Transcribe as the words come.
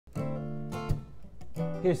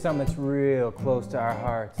Here's something that's real close to our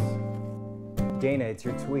hearts. Dana, it's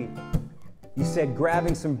your tweet. You said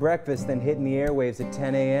grabbing some breakfast, then hitting the airwaves at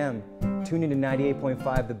 10 a.m. Tune into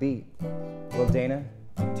 98.5 The Beat. Well, Dana,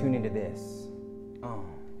 tune into this.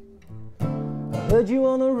 I heard you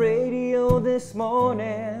on the radio this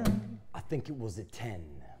morning. I think it was at 10.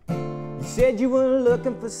 You said you were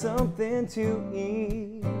looking for something to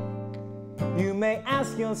eat. You may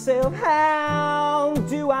ask yourself, how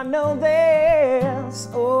do I know this?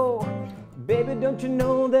 Oh, baby, don't you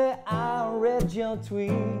know that I read your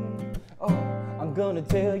tweet? Oh, I'm gonna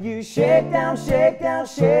tell you, shake down, shake down,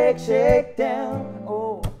 shake, shake down.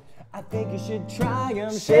 Oh, I think you should try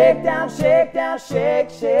 'em. Shake down, shake down, shake,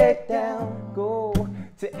 shake down. Go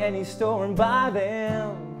to any store and buy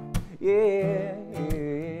them. Yeah,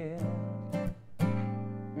 yeah.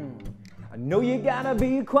 I know you gotta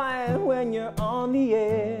be quiet when you're on the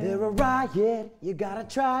air. They're a riot, you gotta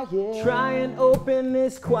try it. Try and open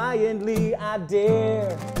this quietly, I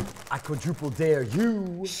dare. I quadruple dare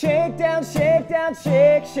you. Shake down, shake down,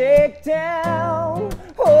 shake, shake down.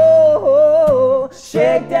 Oh,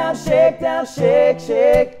 shake down, shake down, shake,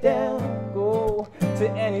 shake down. Go to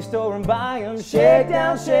any store and buy 'em. Shake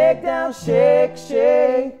down, shake down, shake,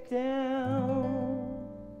 shake down.